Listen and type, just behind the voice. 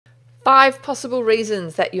5 possible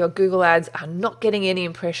reasons that your Google ads are not getting any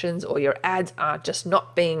impressions or your ads are just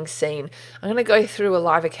not being seen. I'm going to go through a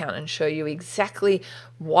live account and show you exactly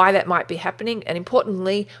why that might be happening, and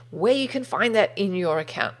importantly, where you can find that in your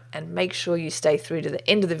account. And make sure you stay through to the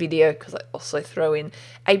end of the video because I also throw in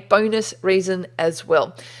a bonus reason as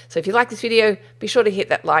well. So if you like this video, be sure to hit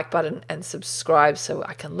that like button and subscribe so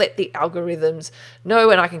I can let the algorithms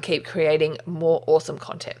know and I can keep creating more awesome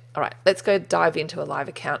content. All right, let's go dive into a live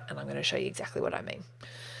account and I'm going to show you exactly what I mean.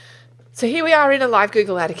 So here we are in a live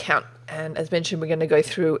Google ad account. And as mentioned, we're going to go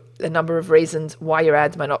through a number of reasons why your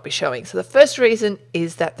ads might not be showing. So the first reason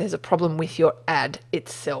is that there's a problem with your ad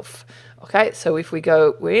itself. Okay, so if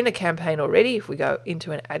we're in a campaign already, if we go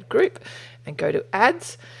into an ad group and go to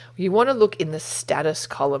ads, you want to look in the status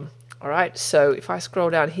column. All right, so if I scroll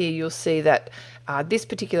down here, you'll see that this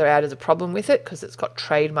particular ad has a problem with it because it's got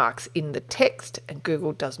trademarks in the text and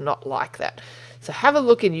Google does not like that. So have a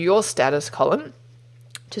look in your status column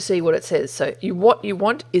to see what it says. So what you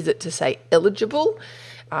want is it to say eligible.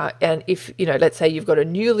 And if, let's say you've got a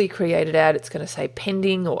newly created ad, it's going to say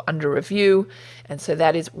pending or under review. And so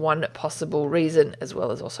that is one possible reason, as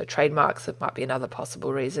well as also trademarks. It might be another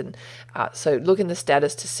possible reason. So look in the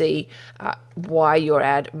status to see why your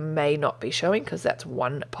ad may not be showing, because that's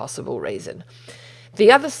one possible reason. The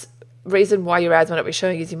other reason why your ads might not be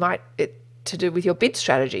showing is to do with your bid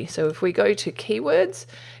strategy. So if we go to keywords,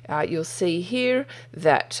 you'll see here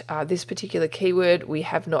that this particular keyword, we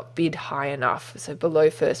have not bid high enough, so below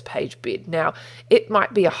first page bid. Now, it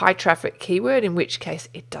might be a high traffic keyword, in which case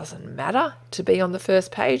it doesn't matter to be on the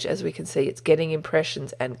first page. As we can see, it's getting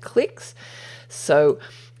impressions and clicks. So,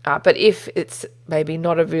 but if it's maybe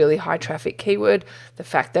not a really high traffic keyword, the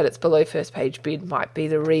fact that it's below first page bid might be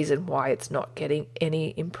the reason why it's not getting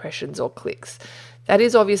any impressions or clicks. That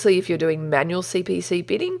is obviously if you're doing manual CPC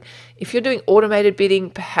bidding. If you're doing automated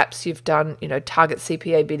bidding, perhaps you've done, target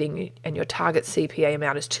CPA bidding and your target CPA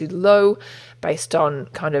amount is too low based on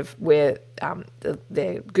kind of where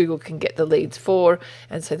Google can get the leads for.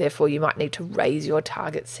 And so therefore you might need to raise your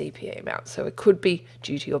target CPA amount. So it could be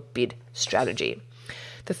due to your bid strategy.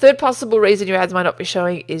 The third possible reason your ads might not be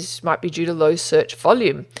showing might be due to low search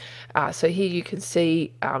volume. So here you can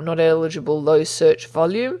see not eligible, low search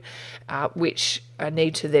volume, which I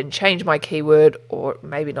need to then change my keyword or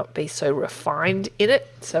maybe not be so refined in it.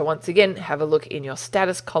 So once again, have a look in your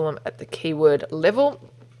status column at the keyword level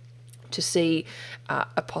to see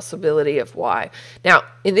a possibility of why. Now,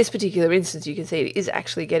 in this particular instance, you can see it is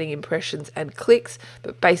actually getting impressions and clicks,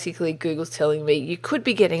 but basically Google's telling me you could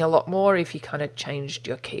be getting a lot more if you kind of changed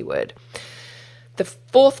your keyword. The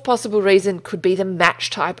fourth possible reason could be the match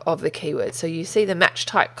type of the keyword. So you see the match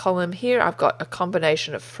type column here. I've got a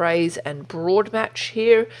combination of phrase and broad match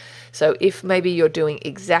here. So if maybe you're doing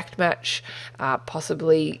exact match,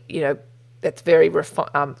 possibly, that's very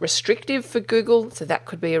restrictive for Google, so that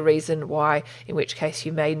could be a reason why, in which case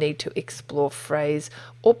you may need to explore phrase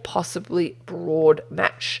or possibly broad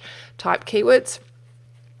match type keywords.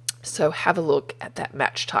 So have a look at that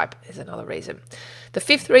match type is another reason. The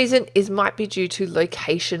fifth reason might be due to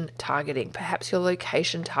location targeting. Perhaps your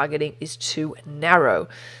location targeting is too narrow.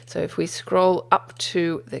 So if we scroll up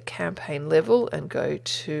to the campaign level and go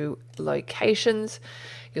to locations,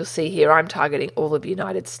 you'll see here I'm targeting all of the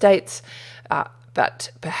United States,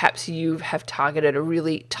 but perhaps you have targeted a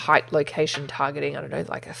really tight location targeting, I don't know,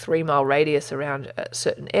 like a 3-mile radius around a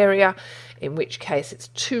certain area, in which case it's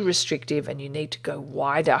too restrictive and you need to go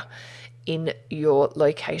wider in your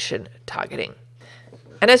location targeting.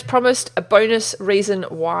 And as promised, a bonus reason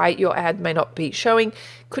why your ad may not be showing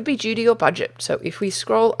could be due to your budget. So if we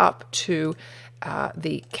scroll up to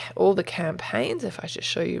all the campaigns, if I just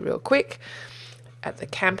show you real quick, at the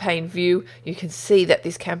campaign view, you can see that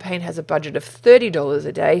this campaign has a budget of $30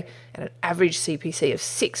 a day and an average CPC of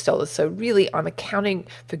 $6. So really, I'm accounting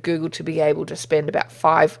for Google to be able to spend about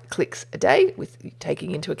 5 clicks a day, with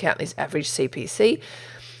taking into account this average CPC.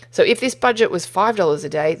 So if this budget was $5 a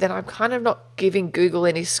day, then I'm kind of not giving Google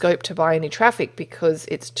any scope to buy any traffic because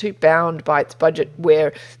it's too bound by its budget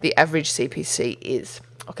where the average CPC is.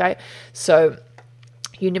 Okay, so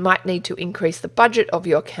you might need to increase the budget of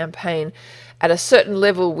your campaign at a certain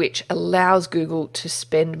level which allows Google to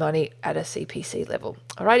spend money at a CPC level.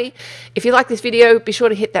 Alrighty, if you like this video, be sure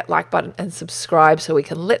to hit that like button and subscribe so we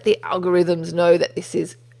can let the algorithms know that this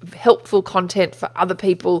is helpful content for other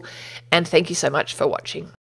people. And thank you so much for watching.